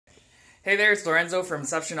Hey there, it's Lorenzo from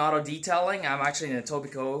Inception Auto Detailing. I'm actually in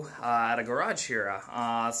Etobicoke at a garage here.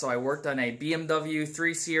 So I worked on a BMW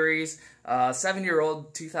 3 Series,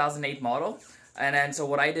 7-year-old 2008 model. And then so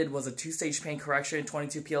what I did was a 2-stage paint correction,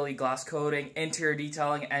 22 PLE glass coating, interior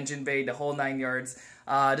detailing, engine bay, the whole 9 yards.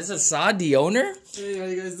 This is Saad, the owner. Hey, how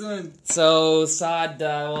you guys doing? So Saad,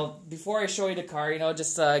 well, before I show you the car,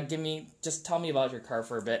 just tell me about your car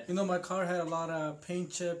for a bit. My car had a lot of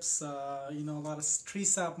paint chips, a lot of tree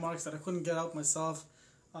sap marks that I couldn't get out myself.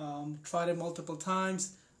 Tried it multiple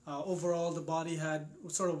times. Overall, the body had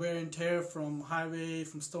sort of wear and tear from highway,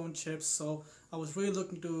 from stone chips. So I was really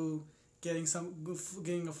looking to getting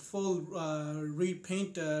a full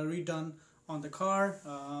repaint redone on the car.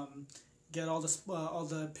 Get all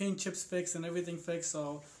the paint chips fixed and everything fixed.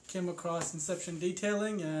 So came across Inception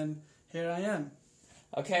Detailing, and here I am.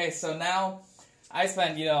 Okay, so now I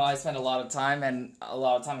spent a lot of time in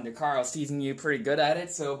the car. I was teasing you pretty good at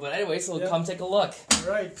it. So, but anyway, so come take a look. All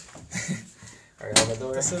right. All right, hold the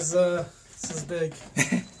door. This is big.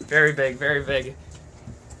 Very big, very big.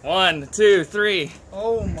 1, 2, 3.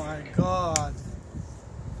 Oh my God.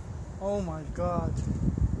 Oh my God.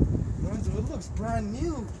 Lorenzo, it looks brand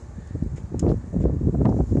new. Oh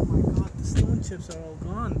my God, the stone chips are all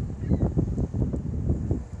gone.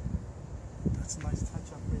 That's a nice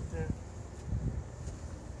touch up right there.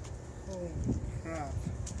 Holy crap.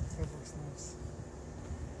 That looks nice.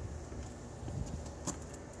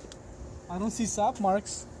 I don't see sap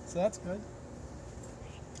marks, so that's good.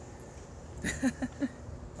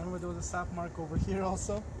 Remember there was a sap mark over here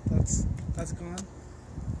also. That's gone.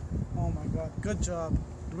 Oh my God, good job.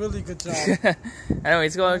 Really good job.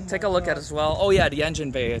 Anyways, go take a look at it as well. Oh yeah, the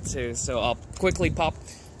engine bay too. So I'll quickly pop.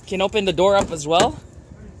 Can open the door up as well.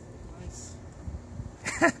 Nice.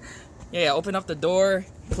 Yeah, open up the door,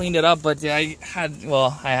 cleaned it up, but yeah, I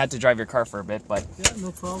had to drive your car for a bit, but yeah,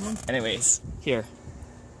 no problem. Anyways, here.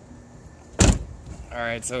 All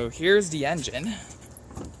right, so here's the engine.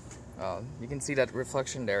 Oh, you can see that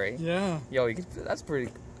reflection there, right? Yeah. Yo, that's pretty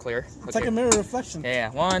clear. It's like a mirror reflection.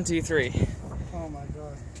 Yeah, 1, 2, 3. Oh my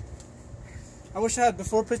God. I wish I had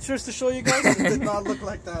before pictures to show you guys. It did not look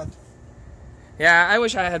like that. Yeah, I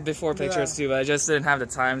wish I had before pictures too, but I just didn't have the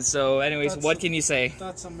time. So anyways, what can you say?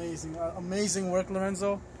 That's amazing. Amazing work,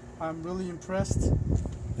 Lorenzo. I'm really impressed.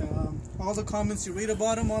 All the comments you read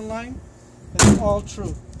about him online, it's all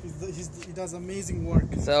true. He does amazing work.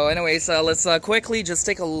 So anyways, let's quickly just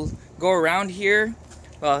take a go around here.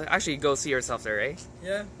 Well, actually, go see yourself there, eh?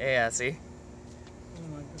 Yeah? Yeah, see? Oh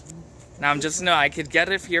my goodness. Now I could get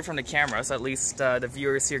it here from the camera, so at least the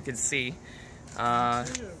viewers here can see the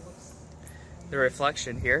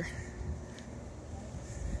reflection here.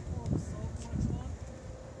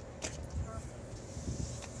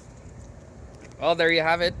 Well, there you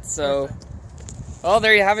have it. So, well,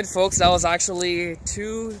 there you have it, folks. That was actually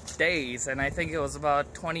 2 days, and I think it was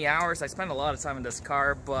about 20 hours. I spent a lot of time in this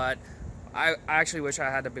car, but I actually wish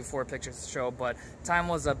I had the before pictures to show, but time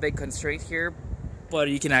was a big constraint here. But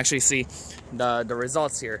you can actually see the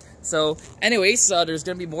results here. So anyways, there's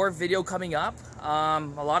gonna be more video coming up,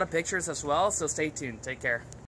 a lot of pictures as well, so stay tuned. Take care.